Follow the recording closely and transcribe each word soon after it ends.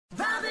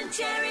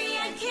Jerry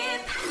and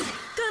Kip.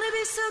 Gonna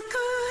be so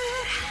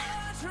good.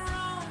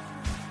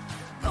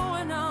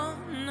 Going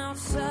on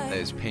outside.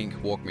 There's Pink,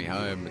 Walk Me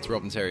Home. It's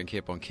Rob and Terry and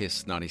Kip on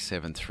KISS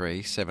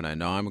 97.3,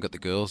 7:09. We've got the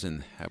girls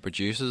and our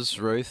producers,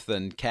 Ruth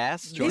and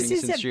Cass, joining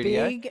us in the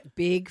studio. This is a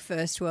big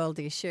first world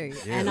issue.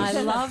 And I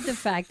love the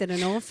fact that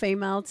an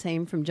all-female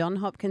team from Johns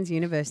Hopkins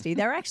University,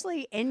 they're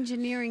actually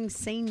engineering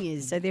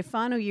seniors, so their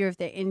final year of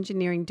their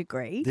engineering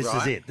degree. This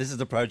is it. This is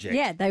the project.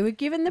 Yeah, they were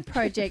given the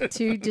project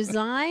to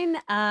design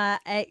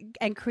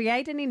and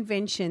create an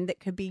invention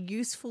that could be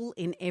useful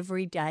in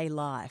everyday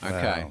life.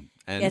 Okay. Wow.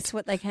 And Guess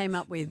what they came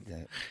up with?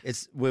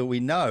 It's we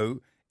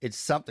know it's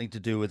something to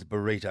do with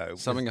burrito.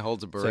 something that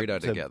holds a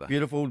burrito So together.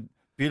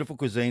 beautiful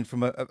cuisine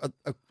from a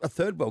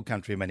third world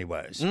country in many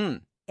ways.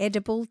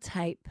 Edible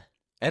tape.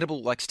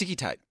 Edible, like sticky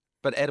tape,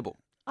 but edible.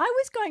 I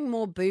was going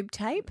more boob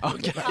tape.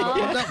 Okay.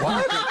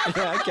 What?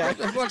 Yeah, okay.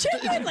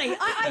 Genuinely,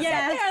 I sat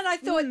there and I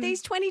thought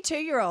these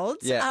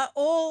 22-year-olds Yeah. are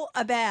all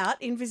about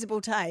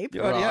invisible tape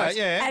Right.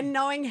 Yeah. and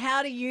knowing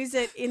how to use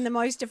it in the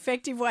most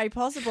effective way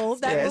possible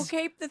that Yes. will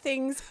keep the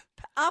things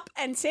up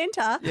and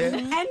centre Yeah.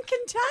 and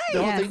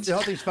contain. The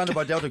whole thing's funded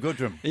by Delta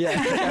Goodrum.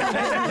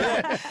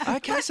 Yeah.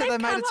 Okay, so they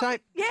made a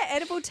tape. Yeah,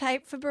 edible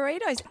tape for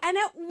burritos. And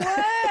it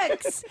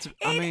works.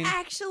 It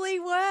actually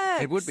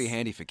works. It would be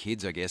handy for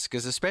kids, I guess,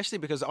 especially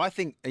because I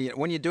think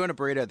when you're doing a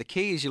burrito, the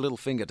key is your little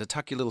finger, to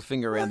tuck your little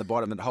finger around the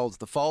bottom that holds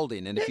the fold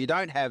in. And if you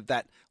don't have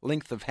that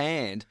length of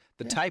hand,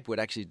 the tape would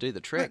actually do the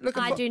trick. Look,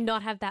 I do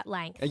not have that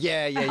length.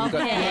 Yeah, you've got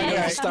Okay.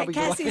 the stubby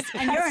leg.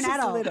 And you're an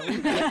adult.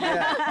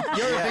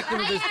 You're a victim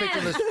of this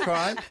victimless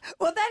crime.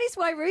 Well, that is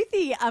why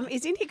Ruthie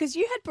is in here, because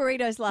you had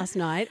burritos last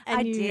night and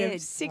I you did. have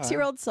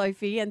 6-year-old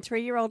Sophie and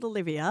 3-year-old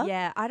Olivia.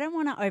 Yeah, I don't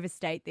want to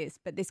overstate this,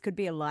 but this could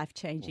be a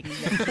life-changing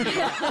invention.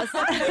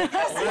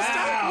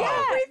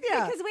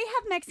 Because we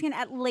have Mexican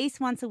at least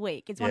once a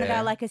week. It's one of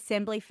Yeah. our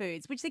assembly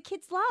foods, which the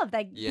kids love.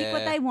 They pick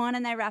what Yeah. they want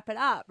and they wrap it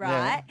up,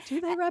 right?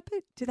 Do they wrap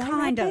it? Do they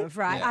Kind wrap it? of,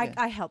 right? Yeah.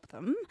 I help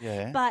them.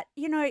 Yeah. But,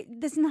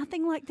 there's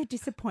nothing like the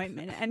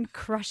disappointment and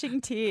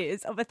crushing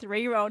tears of a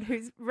 3-year-old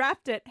who's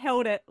wrapped it,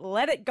 held it,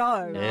 let it go,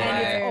 and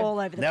it's all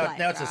over the place.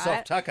 Now it's a right?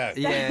 soft taco.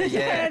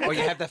 Yeah. Or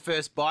you have the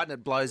first bite and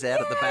it blows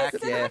out at the back.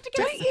 Then I Yeah. have to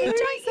get Don't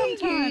you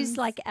sometimes. use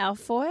like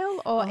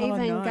alfoil or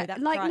even no, that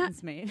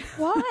frightens me.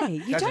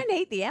 Why? You don't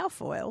eat the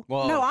alfoil.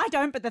 Well, No, I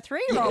don't, but the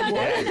 3-year-old will.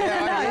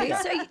 No,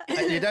 so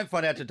And you don't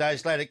find out 2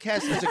 days later.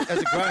 Cass, as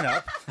a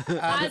grown-up, hang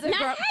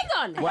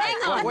on.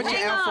 what's your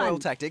hang alfoil on.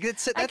 tactic?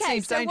 That Okay,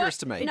 seems so dangerous what-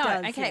 to me. No,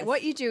 does, okay. yes.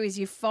 What you do is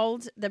you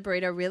fold the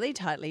burrito really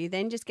tightly. You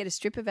then just get a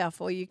strip of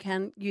alfoil. You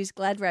can use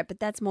Glad wrap, but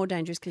that's more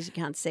dangerous because you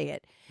can't see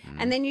it.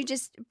 And then you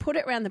just put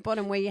it around the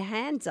bottom where your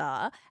hands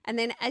are. And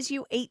then as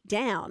you eat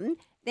down,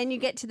 then you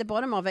get to the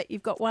bottom of it.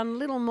 You've got one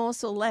little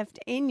morsel left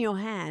in your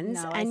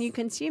hands, No, and you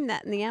consume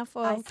that, and the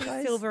alfoil I see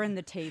goes. silver in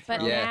the teeth. But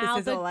Rob. now This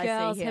is the all I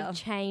girls see here. have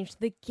changed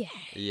the game.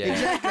 Yeah.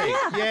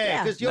 exactly.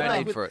 Yeah, because No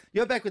need for it.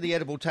 you're back with the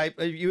edible tape.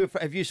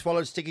 Have you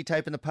swallowed sticky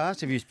tape in the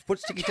past? Have you put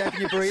sticky tape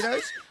in your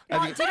burritos?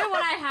 Have you- Do you know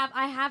what I have?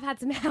 I have had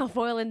some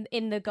alfoil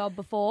in the gob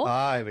before.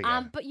 Ah, here we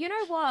go. But you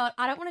know what?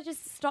 I don't want to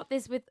just stop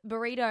this with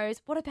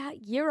burritos. What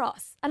about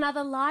gyros?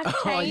 Another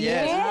life-changing.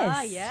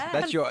 yes. yeah.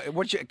 That's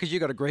because you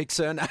got a Greek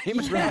surname,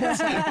 right?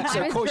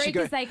 So as Greek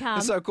as they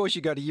come. So of course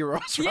you go to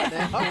Euros right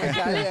now. Okay,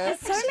 yeah. There's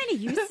so many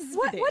uses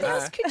for this. What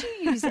else could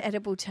you use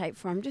edible tape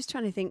for? I'm just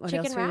trying to think what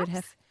Chicken else we would wraps?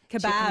 have.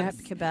 Kebabs.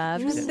 Chicken wrap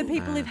kebabs. The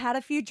people who've had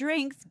a few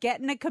drinks,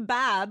 getting a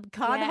kebab,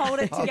 can't Yeah. hold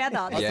it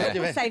together. That's Yeah. what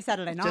we'll save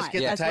Saturday night. Just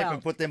get as the tape well.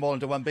 and put them all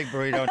into one big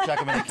burrito and chuck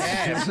them in a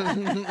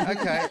can.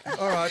 Okay,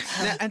 all right.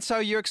 Now, and so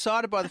you're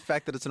excited by the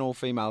fact that it's an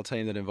all-female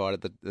team that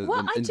Well, I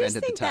invented just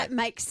the think tape. that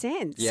makes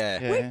sense.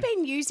 Yeah. We've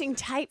been using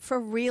tape for a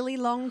really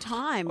long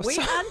time. We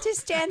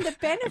understand the Have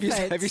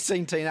benefits. you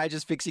seen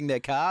teenagers fixing their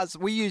cars?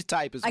 We use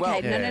tape as Okay,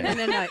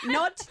 well. no.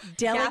 Not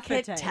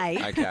delicate Gaffer tape.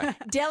 tape. Okay.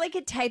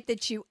 Delicate tape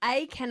that you,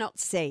 cannot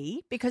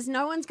see because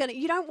no one's going to,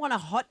 you don't want a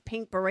hot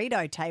pink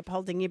burrito tape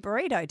holding your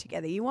burrito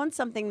together. You want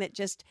something that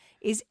just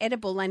is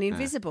edible and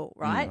invisible,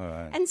 right?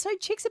 And so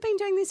chicks have been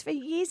doing this for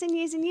years and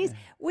years and years.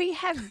 We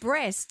have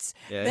breasts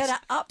Yes. that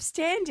are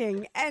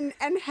upstanding and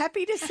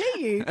happy to see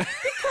you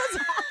because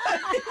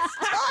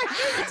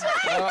it's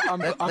time. I'm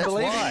That's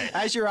believing, why.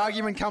 as your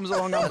argument comes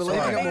along, I'm believing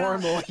right. it more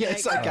and more.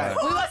 Yes, okay.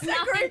 We got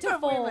nothing group to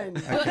of fall. women.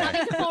 We got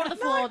nothing to fall to the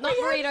floor. Not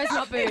burritos,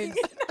 not boobs.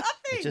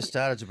 It just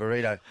started as a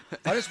burrito.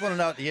 I just want to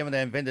know at the end when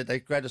they invented, they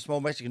grabbed a small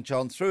Mexican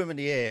child and threw him in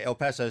the air, El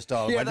Paso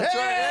style. and Yeah, went, that's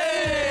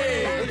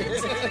 "Hey!"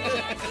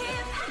 right.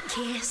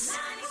 Kiss